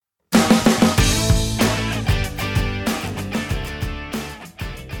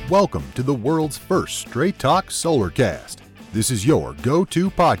Welcome to the world's first Straight Talk Solarcast. This is your go-to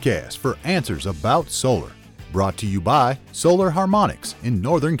podcast for answers about solar. Brought to you by Solar Harmonics in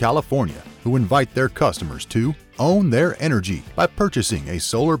Northern California, who invite their customers to own their energy by purchasing a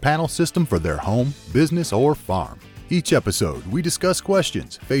solar panel system for their home, business, or farm. Each episode, we discuss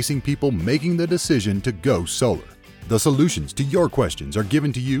questions facing people making the decision to go solar. The solutions to your questions are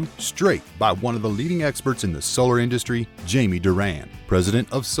given to you straight by one of the leading experts in the solar industry, Jamie Duran,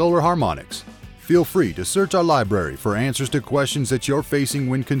 president of Solar Harmonics. Feel free to search our library for answers to questions that you're facing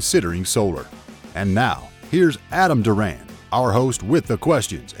when considering solar. And now, here's Adam Duran, our host with the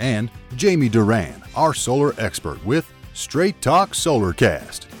questions, and Jamie Duran, our solar expert with Straight Talk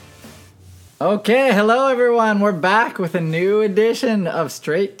Solarcast. Okay, hello everyone. We're back with a new edition of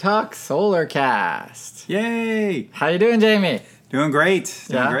Straight Talk Solarcast. Yay! How you doing, Jamie? Doing great.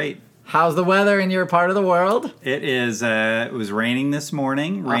 Great. How's the weather in your part of the world? It is. It was raining this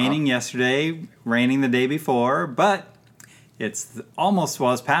morning, raining yesterday, raining the day before, but it's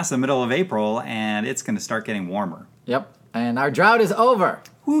it's past the middle of April, and it's going to start getting warmer. Yep, and our drought is over.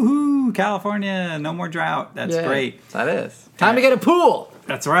 Woohoo! California, no more drought. That's great. That is. Time to get a pool.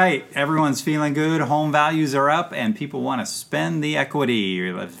 That's right. Everyone's feeling good. Home values are up, and people want to spend the equity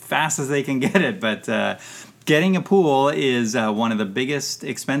as fast as they can get it. But getting a pool is one of the biggest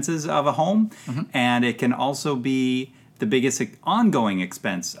expenses of a home, and it can also be the biggest ongoing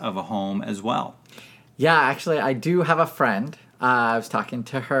expense of a home as well. Yeah, actually, I do have a friend. I was talking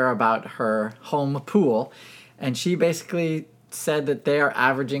to her about her home pool, and she basically said that they are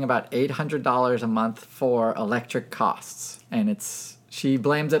averaging about $800 a month for electric costs, and she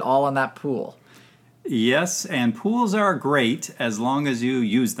blames it all on that pool. Yes, and pools are great as long as you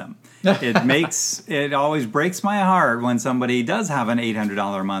use them. It always breaks my heart when somebody does have an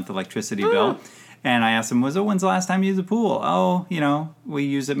 $800 a month electricity bill. And I ask them, when's the last time you used a pool? Oh, we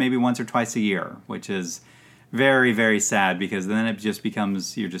use it maybe once or twice a year, which is very, very sad because then it just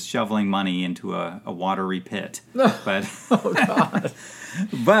becomes, you're just shoveling money into a watery pit. But, oh, God.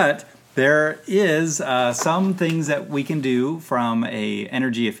 But there is some things that we can do from a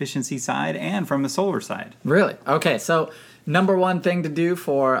energy efficiency side and from the solar side. Really? Okay, so number one thing to do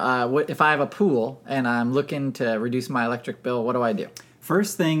for if I have a pool and I'm looking to reduce my electric bill, what do I do?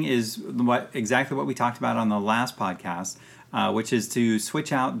 First thing is exactly what we talked about on the last podcast, which is to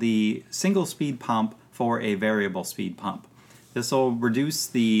switch out the single speed pump for a variable speed pump. This will reduce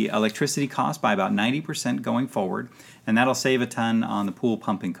the electricity cost by about 90% going forward, and that'll save a ton on the pool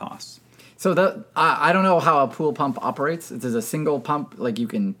pumping costs. So I don't know how a pool pump operates. Is it a single pump, like you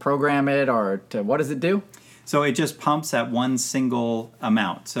can program it, or what does it do? So it just pumps at one single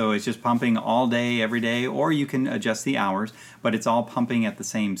amount. So it's just pumping all day, every day, or you can adjust the hours, but it's all pumping at the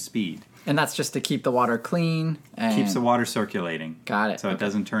same speed. And that's just to keep the water clean? Keeps the water circulating. Got it. So it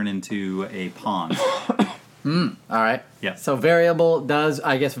doesn't turn into a pond. All right. Yeah. So variable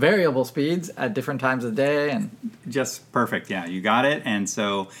speeds at different times of the day and just perfect. Yeah, you got it. And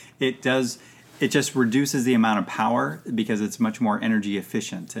so it just reduces the amount of power because it's much more energy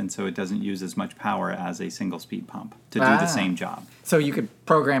efficient, and so it doesn't use as much power as a single speed pump to do the same job. So you could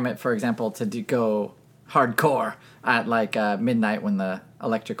program it, for example, to go hardcore at like midnight when the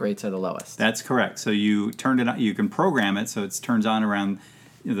electric rates are the lowest. That's correct. So you turned it on, you can program it so it turns on around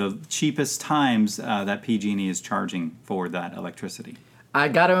the cheapest times that PG&E is charging for that electricity. I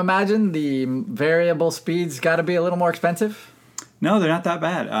got to imagine the variable speeds got to be a little more expensive. No, they're not that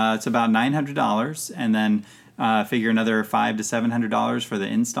bad. It's about $900, and then figure another $500 to $700 for the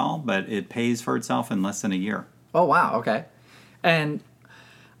install, but it pays for itself in less than a year. Oh, wow. Okay. And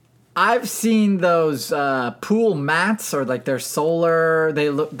I've seen those pool mats, or like they're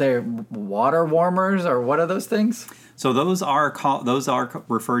they're water warmers, or what are those things? So those are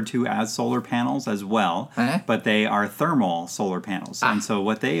referred to as solar panels as well, but they are thermal solar panels. And so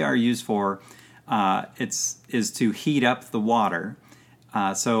what they are used for is to heat up the water.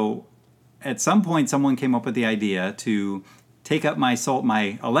 So at some point, someone came up with the idea to take up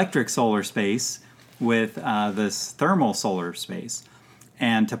my electric solar space with this thermal solar space,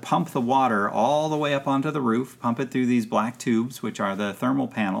 and to pump the water all the way up onto the roof, pump it through these black tubes, which are the thermal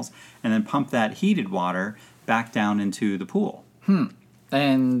panels, and then pump that heated water back down into the pool.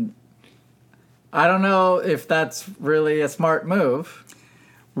 And I don't know if that's really a smart move.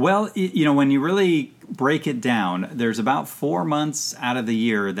 Well, when you really break it down, there's about 4 months out of the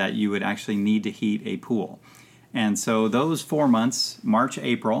year that you would actually need to heat a pool. And so those 4 months, March,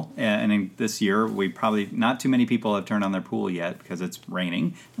 April, and in this year, not too many people have turned on their pool yet because it's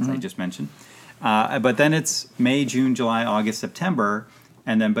raining, as I just mentioned. But then it's May, June, July, August, September,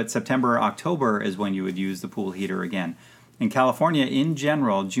 but September, October is when you would use the pool heater again. In California, in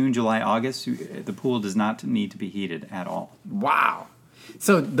general, June, July, August, the pool does not need to be heated at all. Wow.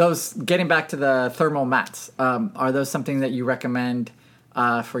 So those, getting back to the thermal mats, are those something that you recommend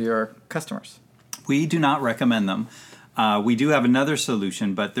for your customers? We do not recommend them. We do have another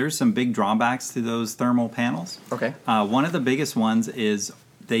solution, but there's some big drawbacks to those thermal panels. Okay. One of the biggest ones is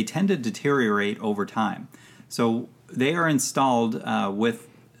they tend to deteriorate over time. So they are installed with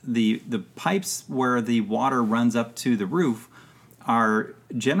the pipes where the water runs up to the roof are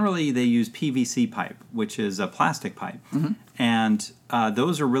generally they use PVC pipe, which is a plastic pipe. Mm-hmm. And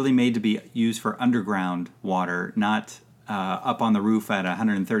those are really made to be used for underground water, not up on the roof at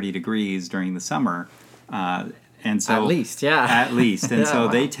 130 degrees during the summer. And so at least, yeah. At least. And yeah, so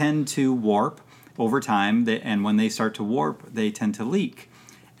wow. they tend to warp over time. And when they start to warp, they tend to leak.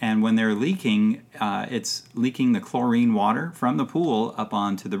 And when they're leaking, it's leaking the chlorine water from the pool up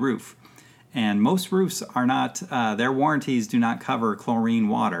onto the roof. And most roofs are not, their warranties do not cover chlorine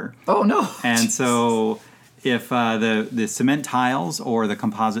water. Oh, no. And so if the cement tiles or the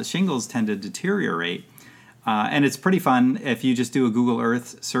composite shingles tend to deteriorate, and it's pretty fun if you just do a Google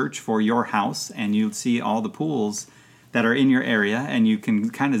Earth search for your house and you see all the pools that are in your area and you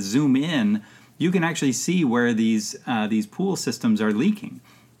can kind of zoom in, you can actually see where these pool systems are leaking.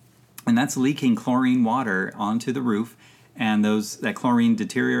 And that's leaking chlorine water onto the roof, and that chlorine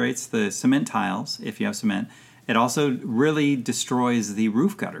deteriorates the cement tiles if you have cement. It also really destroys the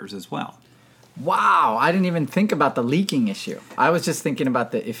roof gutters as well. Wow, I didn't even think about the leaking issue. I was just thinking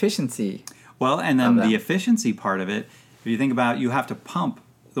about the efficiency. Well, and then the efficiency part of it, if you think about, you have to pump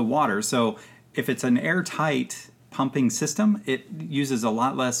the water. So if it's an airtight pumping system, it uses a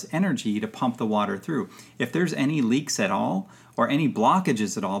lot less energy to pump the water through. If there's any leaks at all or any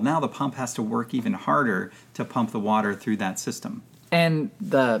blockages at all, now the pump has to work even harder to pump the water through that system. And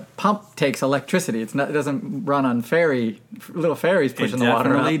the pump takes electricity. It doesn't run on little ferries pushing the water out. It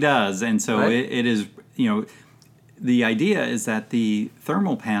definitely does. And so right? it is, the idea is that the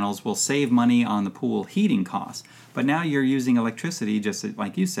thermal panels will save money on the pool heating costs. But now you're using electricity, just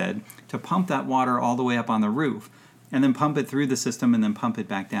like you said, to pump that water all the way up on the roof and then pump it through the system and then pump it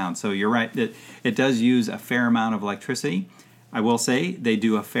back down. So you're right, it does use a fair amount of electricity. I will say they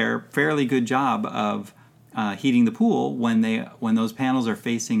do a fairly good job of heating the pool when those panels are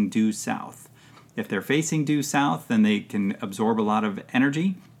facing due south. If they're facing due south, then they can absorb a lot of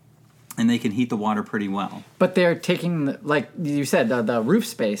energy and they can heat the water pretty well. But they're taking, like you said, the roof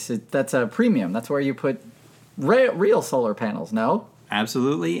space, that's a premium. That's where you put real solar panels, no?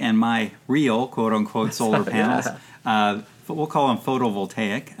 Absolutely, and my real, quote-unquote, solar panels, we'll call them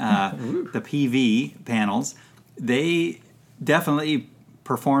photovoltaic, the PV panels, they definitely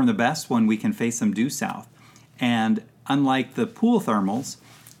perform the best when we can face them due south. And unlike the pool thermals,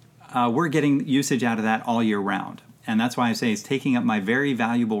 we're getting usage out of that all year round. And that's why I say it's taking up my very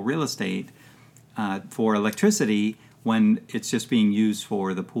valuable real estate for electricity when it's just being used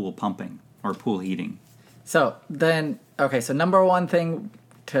for the pool pumping or pool heating. So then, okay, so number one thing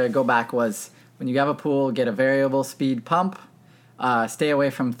to go back was when you have a pool, get a variable speed pump. Stay away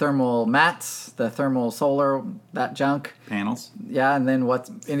from thermal mats, the thermal solar, that junk. Panels. Yeah, and then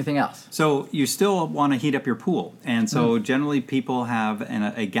anything else? So you still want to heat up your pool. And so generally people have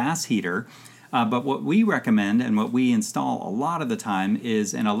a gas heater. But what we recommend and what we install a lot of the time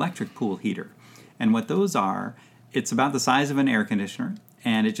is an electric pool heater. And what those are, it's about the size of an air conditioner.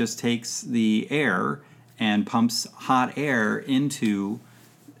 And it just takes the air and pumps hot air into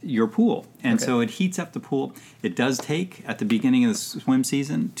your pool. And so it heats up the pool. It does take, at the beginning of the swim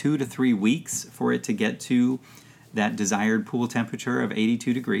season, 2 to 3 weeks for it to get to that desired pool temperature of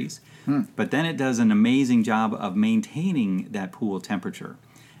 82 degrees. But then it does an amazing job of maintaining that pool temperature.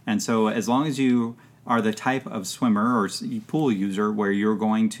 And so as long as you are the type of swimmer or pool user where you're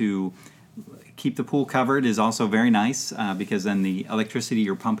going to keep the pool covered is also very nice because then the electricity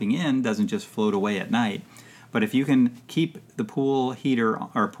you're pumping in doesn't just float away at night. But if you can keep the pool heater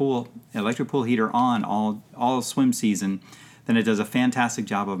or electric pool heater on all swim season, then it does a fantastic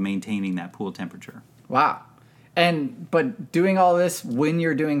job of maintaining that pool temperature. Wow. But doing all this when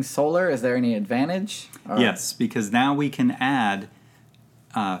you're doing solar, is there any advantage? Yes, because now we can add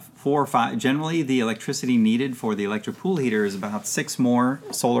 4 or 5. Generally, the electricity needed for the electric pool heater is about 6 more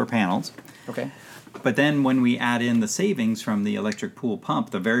solar panels. Okay. But then when we add in the savings from the electric pool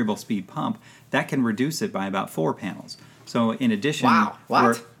pump, the variable speed pump, that can reduce it by about 4 panels. So in addition... Wow,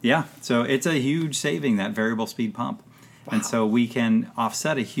 what? Yeah, so it's a huge saving, that variable speed pump. Wow. And so we can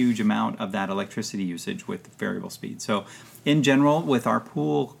offset a huge amount of that electricity usage with variable speed. So in general, with our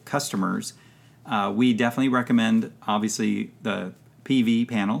pool customers, we definitely recommend, obviously, the PV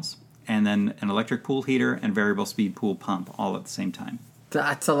panels and then an electric pool heater and variable speed pool pump all at the same time.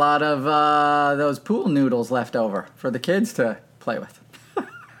 That's a lot of those pool noodles left over for the kids to play with.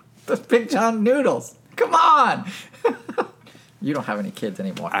 Those Big John noodles. Come on. You don't have any kids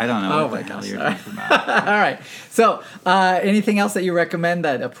anymore. I don't know what the hell you're talking about. All right. So anything else that you recommend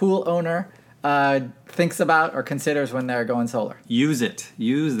that a pool owner thinks about or considers when they're going solar? Use it.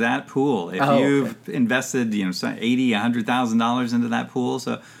 Use that pool. If you've invested, $80,000, $100,000 into that pool,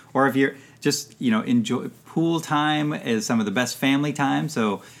 or if you're just, enjoy pool time is some of the best family time.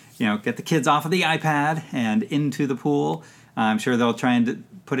 So, get the kids off of the iPad and into the pool. I'm sure they'll try and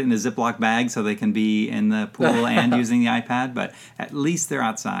put it in a Ziploc bag so they can be in the pool and using the iPad, but at least they're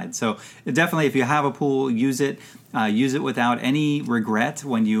outside. So definitely, if you have a pool, use it. Use it without any regret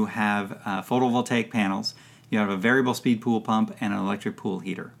when you have photovoltaic panels. You have a variable speed pool pump and an electric pool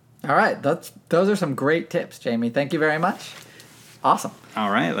heater. All right. Those are some great tips, Jamie. Thank you very much. Awesome.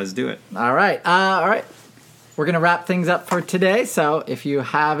 All right. Let's do it. All right. All right. We're going to wrap things up for today. So if you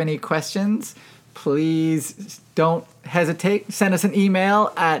have any questions, please don't hesitate. Send us an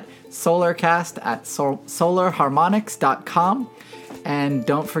email at solarcast@solarharmonics.com. And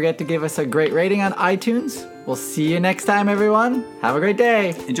don't forget to give us a great rating on iTunes. We'll see you next time, everyone. Have a great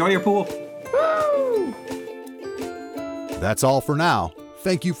day. Enjoy your pool. Woo! That's all for now.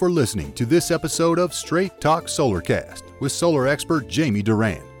 Thank you for listening to this episode of Straight Talk Solarcast with solar expert Jamie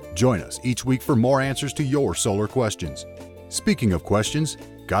Duran. Join us each week for more answers to your solar questions. Speaking of questions,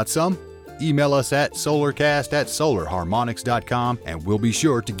 got some? Email us at solarcast@solarharmonics.com and we'll be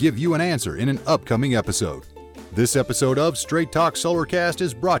sure to give you an answer in an upcoming episode. This episode of Straight Talk Solarcast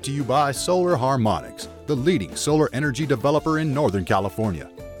is brought to you by Solar Harmonics, the leading solar energy developer in Northern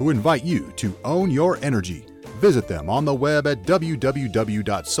California, who invite you to own your energy. Visit them on the web at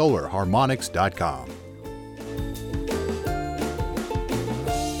www.solarharmonics.com.